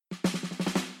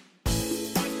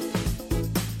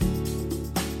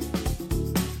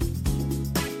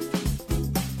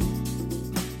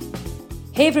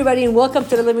Hey everybody, and welcome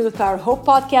to the Living with Power Hope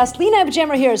podcast. Lena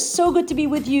Abujamra here. It's so good to be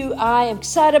with you. I am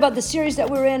excited about the series that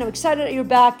we're in. I'm excited that you're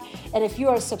back. And if you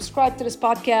are subscribed to this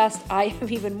podcast, I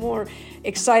am even more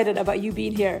excited about you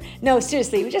being here. No,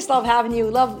 seriously, we just love having you.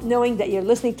 We love knowing that you're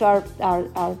listening to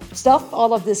our stuff,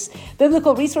 all of this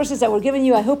biblical resources that we're giving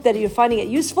you. I hope that you're finding it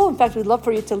useful. In fact, we'd love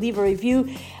for you to leave a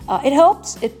review. It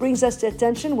helps. It brings us to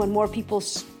attention when more people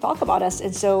talk about us.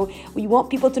 And so we want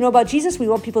people to know about Jesus. We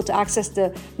want people to access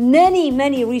the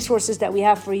many resources that we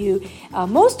have for you.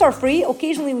 Most are free.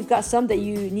 Occasionally, we've got some that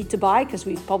you need to buy because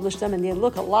we've published them and they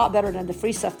look a lot better than the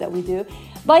free stuff that we do.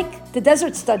 Like the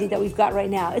desert study that we've got right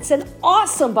now. It's an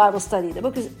awesome Bible study. The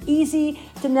book is easy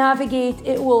to navigate.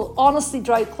 It will honestly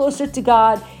draw you closer to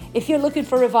God. If you're looking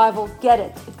for revival, get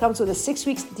it. It comes with a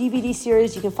 6-week DVD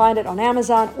series. You can find it on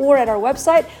Amazon or at our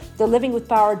website, the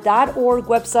livingwithpower.org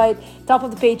website. Top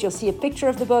of the page, you'll see a picture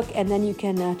of the book, and then you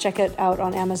can check it out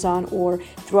on Amazon or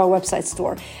through our website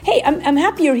store. Hey, I'm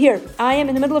happy you're here. I am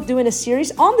in the middle of doing a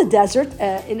series on the desert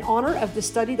in honor of the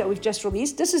study that we've just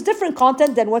released. This is different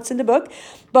content than what's in the book,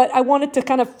 but I wanted to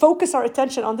kind of focus our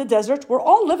attention on the desert. We're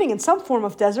all living in some form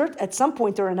of desert at some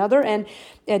point or another, and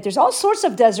there's all sorts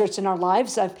of deserts in our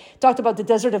lives. I've talked about the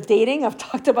desert of dating. I've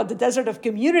talked about the desert of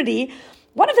community.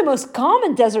 One of the most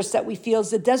common deserts that we feel is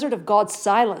the desert of God's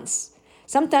silence.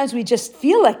 Sometimes we just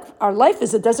feel like our life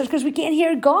is a desert because we can't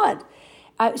hear God.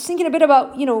 I was thinking a bit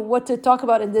about, what to talk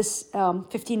about in this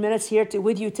 15 minutes here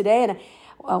with you today,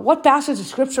 and what passage of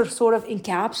Scripture sort of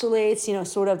encapsulates,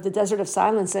 sort of the desert of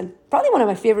silence. And probably one of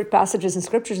my favorite passages in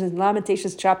Scriptures is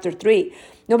Lamentations chapter 3.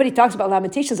 Nobody talks about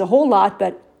Lamentations a whole lot,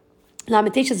 but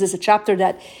Lamentations is a chapter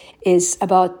that is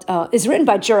written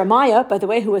by Jeremiah, by the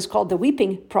way, who was called the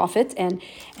weeping prophet, and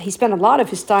he spent a lot of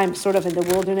his time sort of in the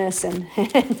wilderness and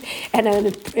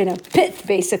in a pit,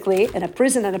 basically, in a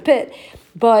prison and a pit.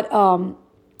 But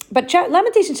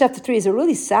Lamentations chapter 3 is a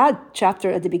really sad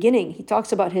chapter at the beginning. He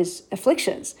talks about his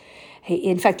afflictions.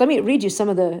 In fact, let me read you some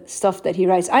of the stuff that he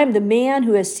writes. I am the man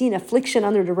who has seen affliction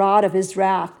under the rod of his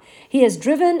wrath. He has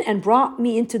driven and brought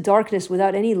me into darkness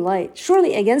without any light.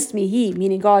 Surely against me he,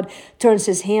 meaning God, turns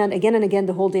his hand again and again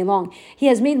the whole day long. He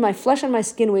has made my flesh and my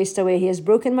skin waste away. He has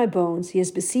broken my bones. He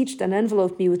has besieged and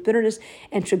enveloped me with bitterness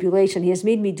and tribulation. He has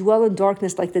made me dwell in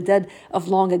darkness like the dead of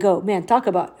long ago. Man, talk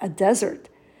about a desert.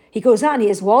 He goes on, he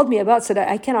has walled me about so that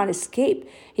I cannot escape.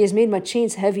 He has made my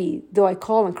chains heavy. Though I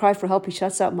call and cry for help, he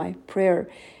shuts out my prayer.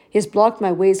 He has blocked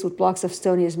my ways with blocks of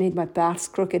stone. He has made my paths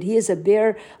crooked. He is a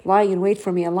bear lying in wait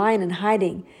for me, a lion in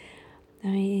hiding.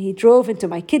 He drove into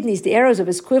my kidneys the arrows of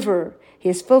his quiver. He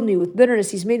has filled me with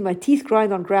bitterness. He's made my teeth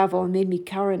grind on gravel and made me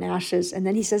cower in ashes. And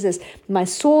then he says this, my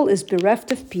soul is bereft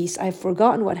of peace. I have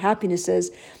forgotten what happiness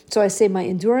is. So I say, my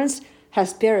endurance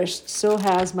has perished. So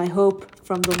has my hope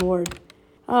from the Lord.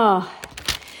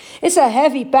 It's a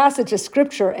heavy passage of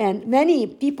Scripture, and many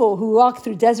people who walk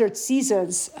through desert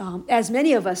seasons, as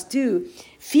many of us do,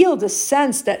 feel the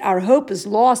sense that our hope is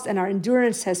lost and our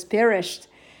endurance has perished.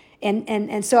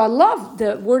 And so I love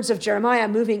the words of Jeremiah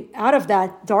moving out of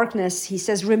that darkness. He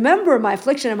says, remember my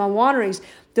affliction and my wanderings,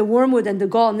 the wormwood and the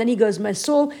gall. And then he goes, my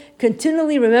soul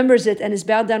continually remembers it and is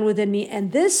bowed down within me.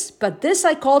 But this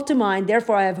I call to mind,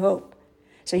 therefore I have hope.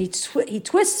 So he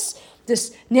twists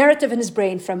this narrative in his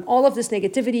brain from all of this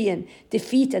negativity and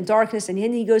defeat and darkness. And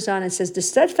then he goes on and says, the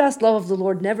steadfast love of the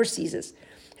Lord never ceases.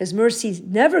 His mercies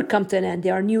never come to an end. They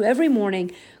are new every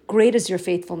morning. Great is your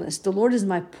faithfulness. The Lord is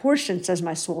my portion, says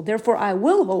my soul. Therefore, I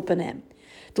will hope in him.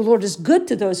 The Lord is good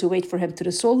to those who wait for him, to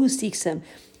the soul who seeks him.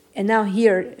 And now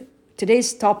here,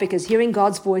 today's topic is hearing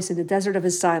God's voice in the desert of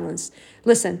his silence.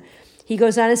 Listen. He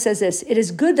goes on and says this, it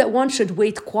is good that one should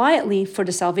wait quietly for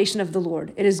the salvation of the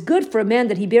Lord. It is good for a man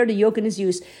that he bear the yoke in his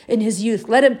youth.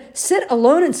 Let him sit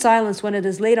alone in silence when it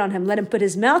is laid on him. Let him put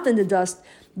his mouth in the dust.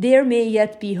 There may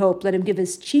yet be hope. Let him give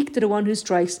his cheek to the one who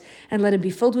strikes, and let him be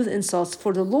filled with insults.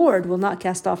 For the Lord will not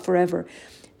cast off forever.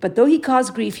 But though he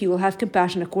cause grief, he will have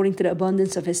compassion according to the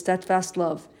abundance of his steadfast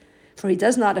love. For he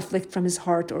does not afflict from his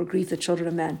heart or grieve the children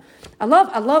of men. I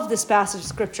love this passage of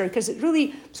Scripture because it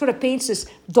really sort of paints this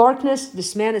darkness.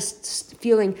 This man is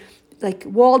feeling like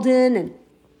walled in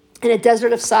a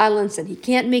desert of silence, and he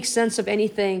can't make sense of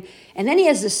anything. And then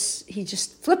he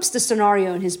just flips the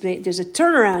scenario in his brain. There's a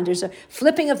turnaround. There's a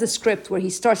flipping of the script where he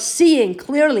starts seeing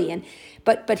clearly.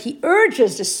 But he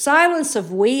urges the silence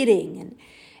of waiting.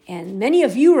 And many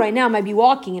of you right now might be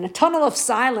walking in a tunnel of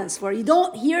silence where you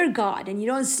don't hear God and you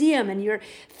don't see him, and you're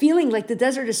feeling like the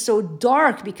desert is so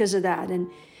dark because of that.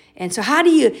 And so how do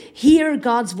you hear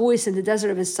God's voice in the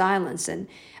desert of his silence? And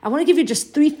I want to give you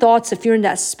just 3 thoughts if you're in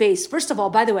that space. First of all,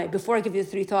 by the way, before I give you the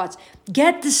 3 thoughts,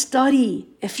 get the study.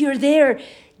 If you're there,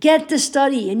 Get the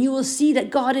study, and you will see that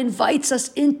God invites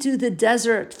us into the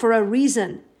desert for a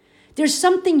reason. There's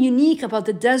something unique about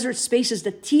the desert spaces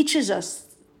that teaches us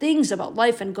things about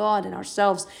life and God and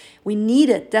ourselves. We need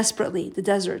it desperately, the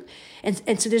desert.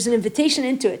 And so there's an invitation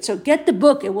into it. So get the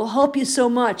book. It will help you so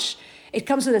much. It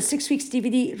comes with a 6 weeks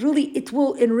DVD. Really, it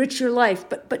will enrich your life.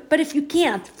 But if you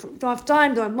can't, don't have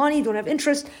time, don't have money, don't have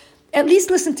interest, at least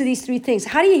listen to these 3 things.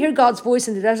 How do you hear God's voice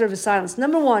in the desert of silence?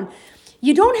 Number 1,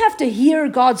 you don't have to hear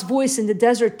God's voice in the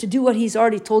desert to do what he's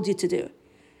already told you to do.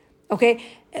 Okay?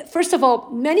 First of all,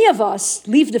 many of us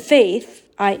leave the faith.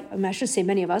 I should say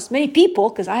many of us, many people,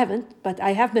 because I haven't, but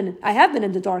I have been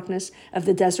in the darkness of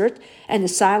the desert and the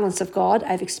silence of God.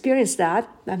 I've experienced that.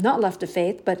 I've not left the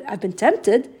faith, but I've been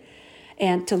tempted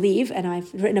and to leave. And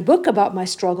I've written a book about my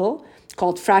struggle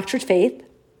called Fractured Faith.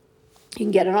 You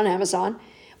can get it on Amazon,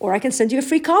 or I can send you a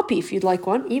free copy if you'd like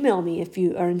one. Email me if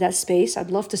you are in that space. I'd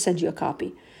love to send you a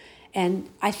copy. And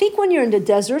I think when you're in the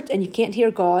desert and you can't hear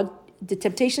God, the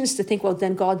temptation is to think, well,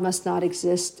 then God must not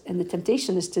exist. And the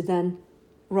temptation is to then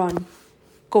run,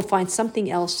 go find something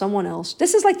else, someone else.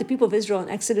 This is like the people of Israel in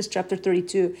Exodus chapter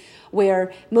 32,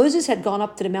 where Moses had gone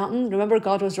up to the mountain. Remember,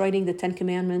 God was writing the 10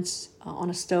 Commandments on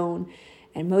a stone,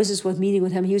 and Moses was meeting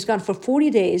with him. He was gone for 40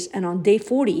 days, and on day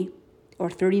 40, or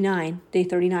 39, day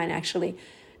 39 actually,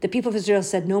 the people of Israel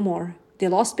said no more. They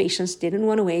lost patience. They didn't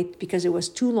want to wait because it was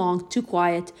too long, too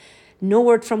quiet, no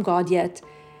word from God yet.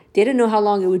 They didn't know how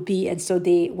long it would be, and so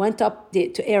they went up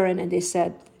to Aaron and they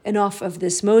said, enough of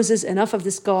this Moses, enough of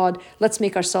this God, let's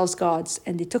make ourselves gods.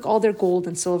 And they took all their gold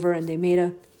and silver and they made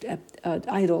an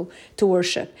idol to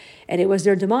worship. And it was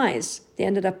their demise. They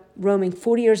ended up roaming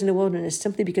 40 years in the wilderness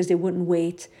simply because they wouldn't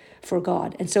wait for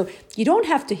God. And so you don't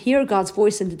have to hear God's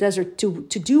voice in the desert to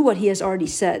do what he has already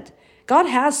said. God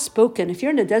has spoken. If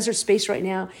you're in a desert space right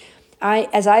now,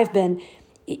 as I've been,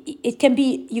 you can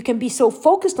be so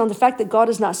focused on the fact that God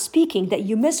is not speaking that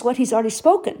you miss what he's already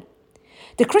spoken.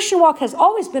 The Christian walk has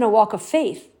always been a walk of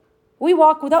faith. We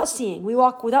walk without seeing. We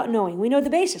walk without knowing. We know the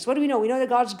basics. What do we know? We know that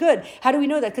God's good. How do we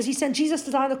know that? Because he sent Jesus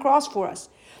to die on the cross for us.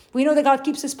 We know that God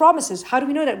keeps his promises. How do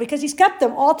we know that? Because he's kept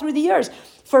them all through the years.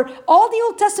 For all the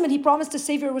Old Testament, he promised the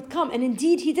Savior would come. And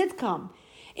indeed, he did come.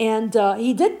 And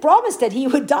he did promise that he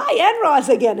would die and rise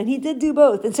again. And he did do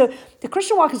both. And so the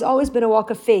Christian walk has always been a walk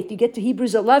of faith. You get to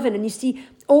Hebrews 11 and you see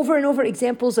over and over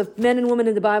examples of men and women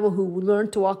in the Bible who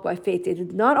learned to walk by faith. They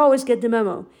did not always get the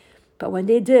memo. But when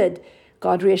they did,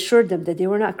 God reassured them that they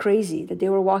were not crazy, that they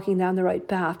were walking down the right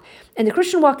path. And the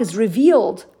Christian walk is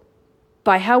revealed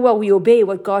by how well we obey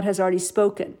what God has already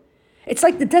spoken. It's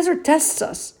like the desert tests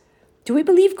us. Do we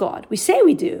believe God? We say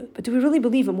we do, but do we really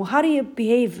believe him? Well, how do you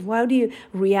behave? How do you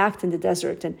react in the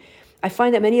desert? And I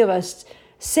find that many of us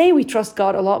say we trust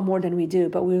God a lot more than we do,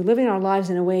 but we're living our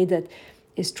lives in a way that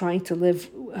is trying to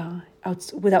live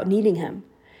without needing him.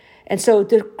 And so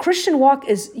the Christian walk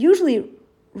is usually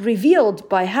revealed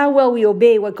by how well we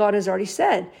obey what God has already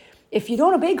said. If you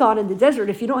don't obey God in the desert,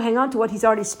 if you don't hang on to what he's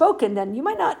already spoken, then you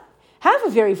might not have a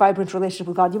very vibrant relationship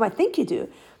with God. You might think you do,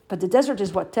 but the desert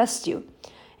is what tests you.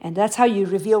 And that's how you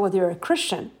reveal whether you're a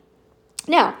Christian.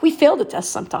 Now, we fail the test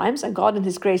sometimes, and God in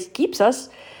his grace keeps us.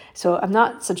 So I'm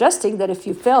not suggesting that if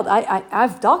you failed,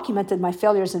 I've documented my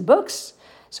failures in books.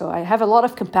 So I have a lot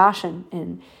of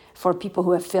compassion for people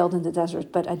who have failed in the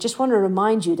desert. But I just want to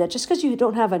remind you that just because you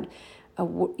don't have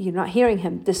you're not hearing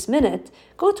him this minute,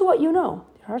 go to what you know.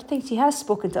 There are things he has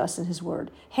spoken to us in his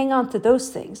word. Hang on to those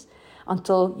things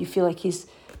until you feel like he's,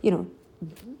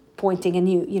 pointing and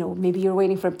maybe you're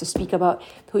waiting for him to speak about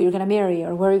who you're going to marry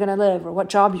or where you're going to live or what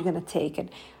job you're going to take. And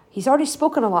he's already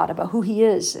spoken a lot about who he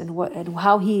is and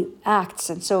how he acts.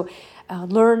 And so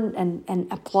learn and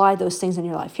apply those things in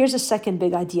your life. Here's a second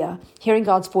big idea, hearing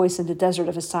God's voice in the desert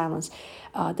of his silence.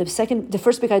 The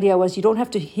first big idea was you don't have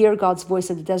to hear God's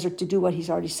voice in the desert to do what he's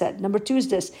already said. Number 2 is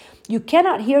this: you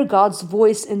cannot hear God's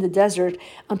voice in the desert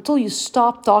until you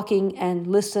stop talking and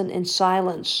listen in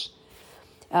silence.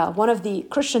 One of the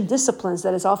Christian disciplines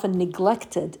that is often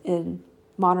neglected in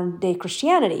modern day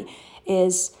Christianity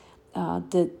is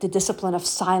the discipline of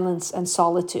silence and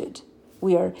solitude.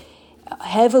 We are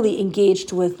heavily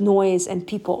engaged with noise and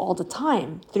people all the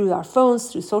time through our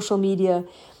phones, through social media.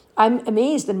 I'm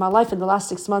amazed in my life in the last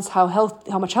 6 months how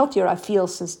much healthier I feel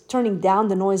since turning down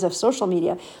the noise of social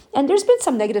media. And there's been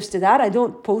some negatives to that. I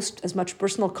don't post as much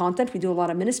personal content. We do a lot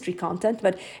of ministry content,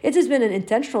 but it has been an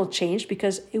intentional change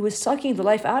because it was sucking the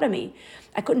life out of me.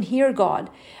 I couldn't hear God.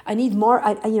 I need more.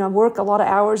 I work a lot of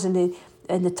hours in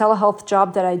and the telehealth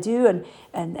job that I do,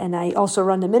 and I also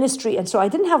run the ministry. And so I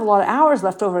didn't have a lot of hours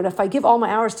left over. And if I give all my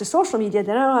hours to social media,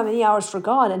 then I don't have any hours for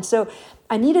God. And so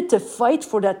I needed to fight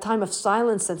for that time of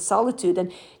silence and solitude.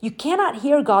 And you cannot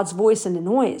hear God's voice in the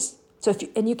noise. So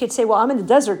you could say, well, I'm in the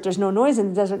desert. There's no noise in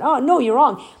the desert. Oh, no, you're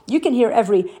wrong. You can hear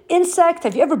every insect.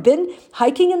 Have you ever been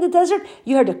hiking in the desert?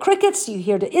 You hear the crickets, you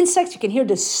hear the insects, you can hear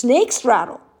the snakes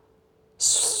rattle.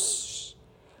 It's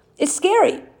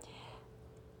scary.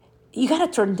 You got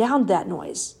to turn down that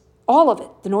noise, all of it.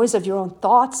 The noise of your own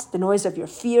thoughts, the noise of your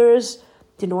fears,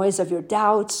 the noise of your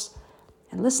doubts,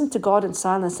 and listen to God in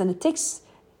silence. And it takes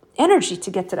energy to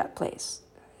get to that place.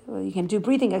 You can do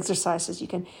breathing exercises. You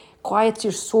can quiet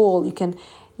your soul. You can,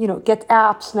 get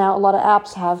apps now. A lot of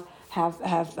apps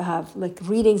have like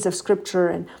readings of scripture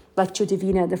and Lectio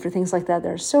Divina, different things like that.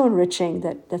 They're so enriching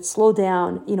that slow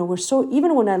down.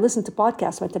 Even when I listen to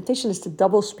podcasts, my temptation is to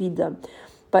double speed them.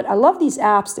 But I love these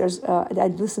apps. I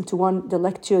listened to one, the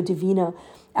Lectio Divina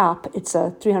app. It's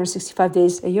 365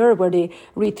 days a year where they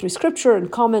read through scripture and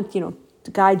comment, to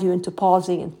guide you into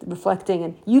pausing and reflecting.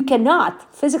 And you cannot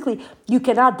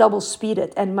double speed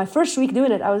it. And my first week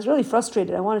doing it, I was really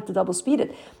frustrated. I wanted to double speed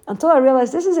it until I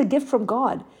realized this is a gift from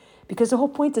God, because the whole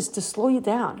point is to slow you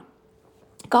down.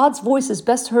 God's voice is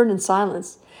best heard in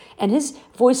silence, and his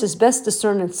voice is best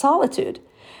discerned in solitude.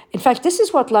 In fact, this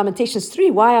is what Lamentations 3,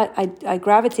 why I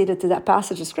gravitated to that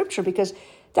passage of scripture, because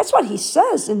that's what he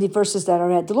says in the verses that are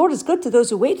read. The Lord is good to those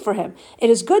who wait for him. It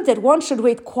is good that one should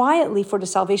wait quietly for the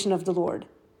salvation of the Lord.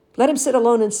 Let him sit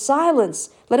alone in silence.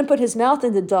 Let him put his mouth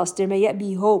in the dust. There may yet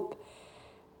be hope.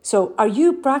 So are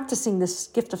you practicing this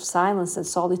gift of silence and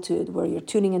solitude where you're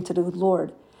tuning into the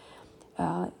Lord?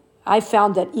 I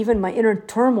found that even my inner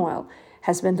turmoil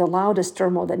has been the loudest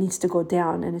turmoil that needs to go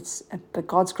down. And by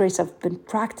God's grace, I've been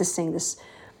practicing this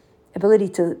ability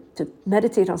to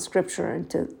meditate on scripture and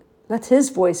to let his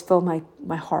voice fill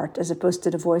my heart, as opposed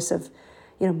to the voice of,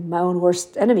 my own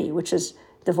worst enemy, which is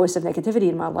the voice of negativity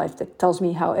in my life that tells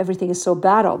me how everything is so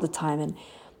bad all the time. And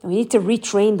we need to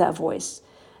retrain that voice.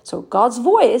 So God's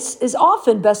voice is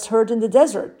often best heard in the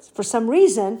desert. For some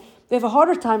reason, we have a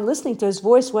harder time listening to his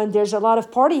voice when there's a lot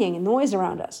of partying and noise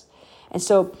around us. And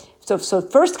so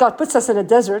first God puts us in a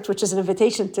desert, which is an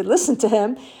invitation to listen to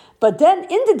him. But then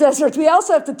in the desert, we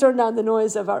also have to turn down the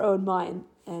noise of our own mind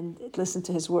and listen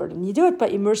to his word. And you do it by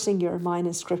immersing your mind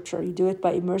in scripture. You do it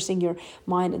by immersing your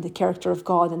mind in the character of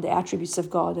God and the attributes of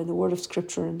God and the word of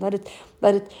scripture, and let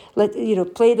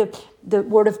play the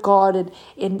word of God and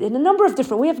in a number of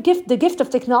different. We have the gift of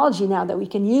technology now that we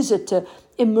can use it to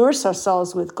immerse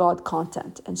ourselves with God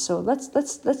content. And so let's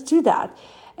do that.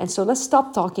 And so let's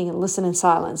stop talking and listen in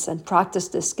silence and practice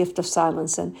this gift of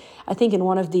silence. And I think in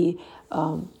one of the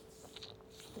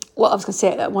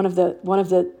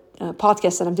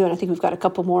podcasts that I'm doing, I think we've got a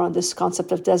couple more on this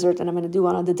concept of desert, and I'm going to do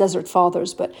one on the desert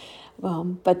fathers. But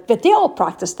they all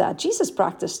practiced that. Jesus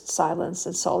practiced silence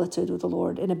and solitude with the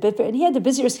Lord and he had the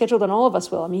busier schedule than all of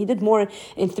us will. I mean, he did more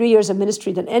in 3 years of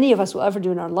ministry than any of us will ever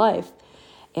do in our life,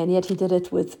 and yet he did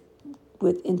it with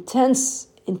intense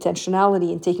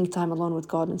intentionality and taking time alone with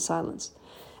God in silence,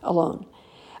 alone.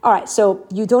 All right, so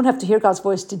you don't have to hear God's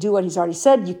voice to do what he's already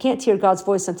said. You can't hear God's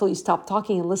voice until you stop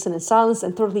talking and listen in silence.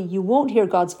 And thirdly, you won't hear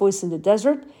God's voice in the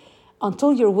desert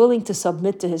until you're willing to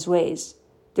submit to his ways.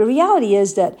 The reality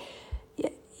is that,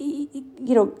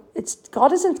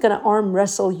 God isn't going to arm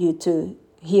wrestle you to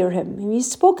hear him. I mean,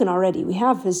 he's spoken already. We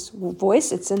have his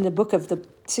voice. It's in the book of the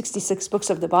 66 books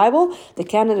of the Bible. The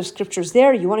canon of scripture is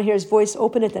there. You want to hear his voice,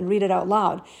 open it and read it out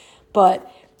loud. But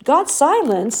God's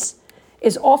silence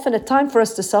is often a time for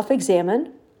us to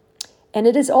self-examine, and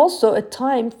it is also a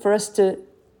time for us to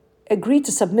agree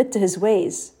to submit to his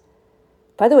ways.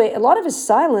 By the way, a lot of his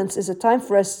silence is a time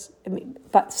for us,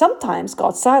 but sometimes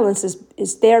God's silence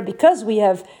is there because we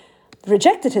have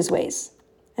rejected his ways.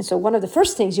 And so one of the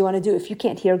first things you want to do, if you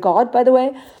can't hear God, by the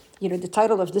way, the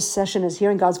title of this session is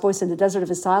Hearing God's Voice in the Desert of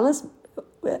His Silence.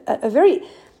 A very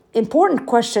important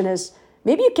question is,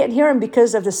 maybe you can't hear him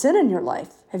because of the sin in your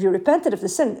life. Have you repented of the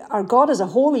sin? Our God is a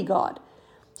holy God.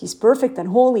 He's perfect and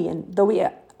holy. And though we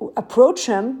approach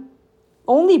him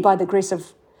only by the grace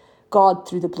of God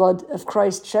through the blood of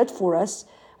Christ shed for us,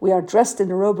 we are dressed in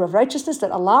the robe of righteousness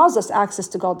that allows us access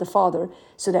to God the Father,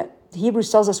 so that Hebrews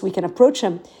tells us we can approach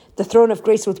him, the throne of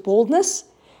grace, with boldness.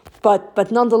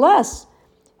 But nonetheless,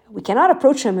 we cannot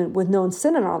approach him with known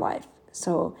sin in our life.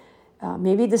 So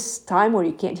maybe this time where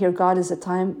you can't hear God is a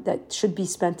time that should be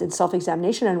spent in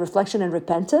self-examination and reflection and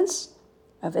repentance,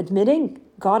 of admitting,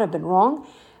 God, I've been wrong.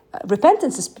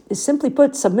 Repentance is simply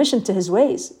put submission to his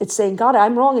ways. It's saying, God,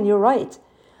 I'm wrong and you're right.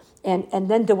 And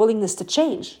then the willingness to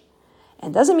change.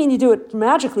 And doesn't mean you do it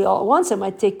magically all at once. It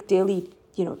might take daily,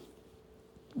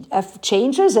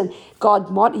 changes, and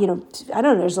God, I don't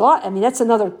know, there's a lot. I mean, that's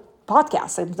another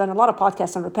podcast. I've done a lot of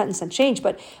podcasts on repentance and change,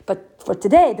 but for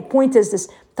today, the point is this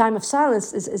time of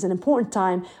silence is an important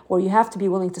time where you have to be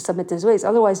willing to submit to his ways.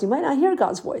 Otherwise, you might not hear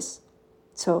God's voice.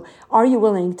 So are you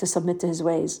willing to submit to his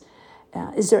ways?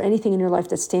 Is there anything in your life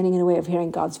that's standing in the way of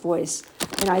hearing God's voice?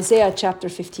 In Isaiah chapter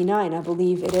 59, I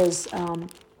believe it is,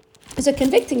 it's a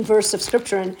convicting verse of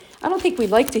scripture, and I don't think we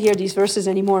like to hear these verses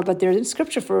anymore, but they're in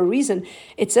scripture for a reason.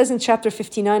 It says in chapter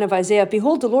 59 of Isaiah,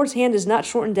 "Behold, the Lord's hand is not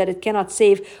shortened that it cannot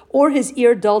save, or his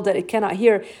ear dull that it cannot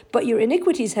hear. But your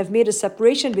iniquities have made a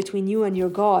separation between you and your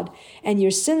God, and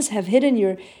your sins have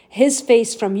hidden his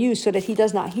face from you so that he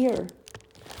does not hear."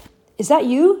 Is that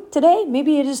you today?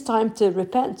 Maybe it is time to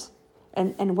repent.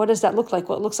 And what does that look like?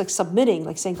 Well, it looks like submitting,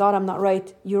 like saying, God, I'm not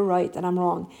right, you're right, and I'm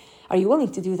wrong. Are you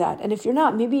willing to do that? And if you're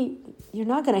not, maybe you're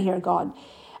not going to hear God.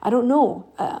 I don't know.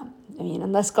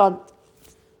 Unless God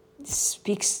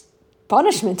speaks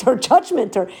punishment or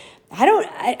judgment, or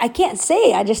I can't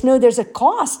say. I just know there's a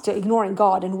cost to ignoring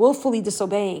God and willfully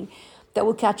disobeying that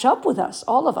will catch up with us,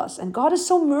 all of us. And God is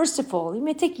so merciful. It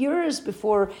may take years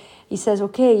before he says,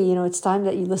 okay, it's time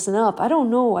that you listen up. I don't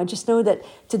know. I just know that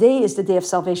today is the day of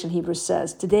salvation, Hebrews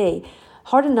says. Today,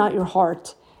 harden not your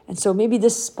heart. And so maybe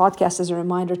this podcast is a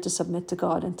reminder to submit to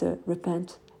God and to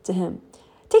repent to him.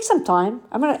 Take some time.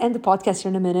 I'm going to end the podcast here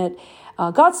in a minute.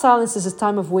 God's silence is a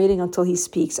time of waiting until he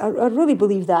speaks. I really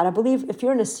believe that. I believe if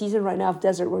you're in a season right now of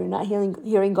desert where you're not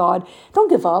hearing God, don't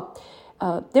give up.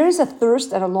 There is a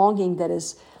thirst and a longing that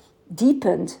is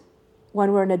deepened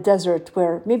when we're in a desert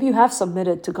where maybe you have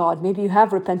submitted to God, maybe you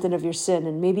have repented of your sin,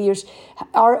 and maybe you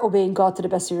are obeying God to the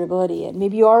best of your ability, and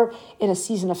maybe you are in a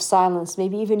season of silence,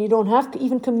 maybe even you don't have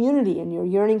even community and you're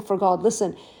yearning for God.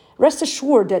 Listen, rest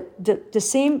assured that the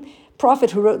same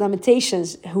prophet who wrote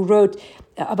Lamentations, who wrote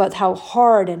about how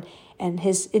hard and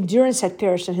his endurance had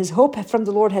perished and his hope from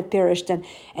the Lord had perished. And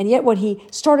yet when he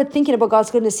started thinking about God's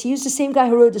goodness, he used the same guy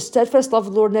who wrote, "The steadfast love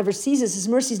of the Lord never ceases. His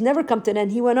mercies never come to an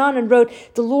end." He went on and wrote,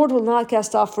 "The Lord will not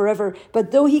cast off forever,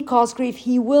 but though he cause grief,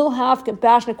 he will have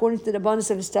compassion according to the abundance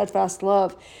of his steadfast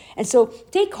love." And so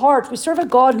take heart. We serve a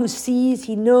God who sees,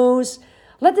 he knows.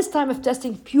 Let this time of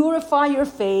testing purify your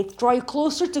faith, draw you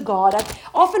closer to God. I've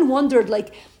often wondered,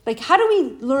 like how do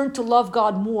we learn to love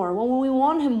God more? When we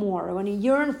want him more, when we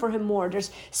yearn for him more. There's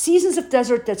seasons of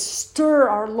desert that stir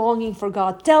our longing for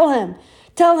God. Tell him,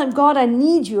 God, I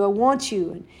need you, I want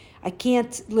you, and I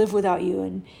can't live without you.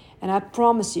 And I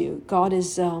promise you, God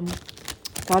is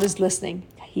listening.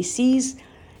 He sees,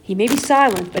 he may be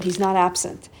silent, but he's not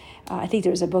absent. I think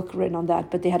there's a book written on that,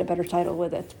 but they had a better title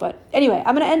with it. But anyway,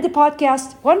 I'm going to end the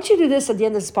podcast. Why don't you do this at the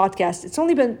end of this podcast? It's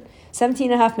only been 17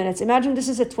 and a half minutes. Imagine this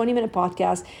is a 20-minute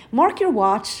podcast. Mark your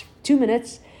watch, 2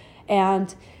 minutes,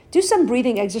 and do some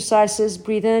breathing exercises.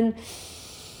 Breathe in,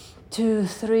 2,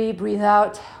 3, breathe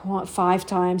out 5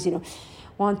 times,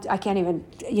 I can't even,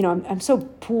 I'm so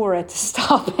poor at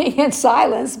stopping in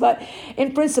silence, but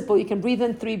in principle, you can breathe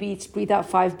in 3 beats, breathe out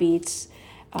 5 beats.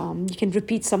 You can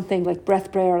repeat something like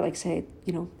breath prayer, like say,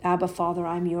 Abba, Father,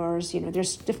 I'm yours.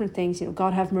 There's different things,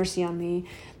 God, have mercy on me.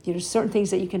 There's certain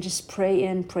things that you can just pray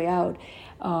in, pray out.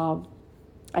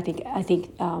 I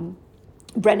think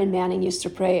Brennan Manning used to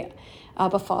pray,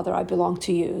 Abba, Father, I belong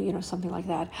to you, something like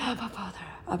that. Abba, Father,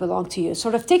 I belong to you.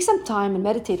 Sort of take some time and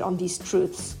meditate on these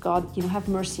truths. God, have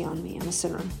mercy on me. I'm a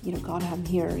sinner. God, I'm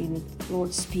here.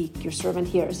 Lord, speak. Your servant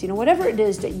hears. Whatever it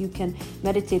is that you can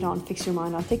meditate on, fix your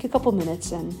mind on. Take a couple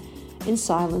minutes and in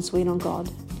silence, wait on God.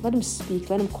 Let him speak.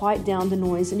 Let him quiet down the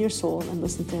noise in your soul and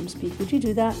listen to him speak. Would you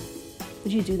do that?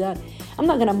 Would you do that? I'm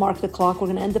not going to mark the clock. We're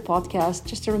going to end the podcast.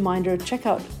 Just a reminder, check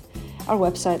out our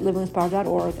website,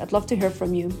 livingwithpower.org. I'd love to hear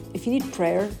from you. If you need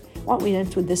prayer, why don't we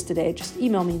end with this today? Just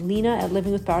email me,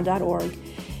 lena@livingwithpower.org.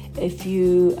 If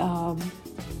you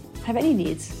have any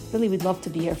needs, really, we'd love to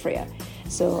be here for you.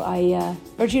 So I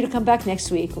urge you to come back next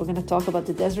week. We're going to talk about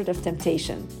the desert of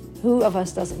temptation. Who of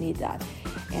us doesn't need that?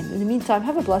 And in the meantime,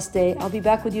 have a blessed day. I'll be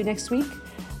back with you next week.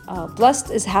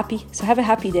 Blessed is happy, so have a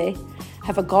happy day.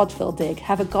 Have a God-filled day.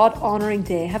 Have a God-honoring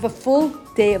day. Have a full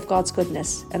day of God's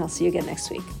goodness. And I'll see you again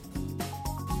next week.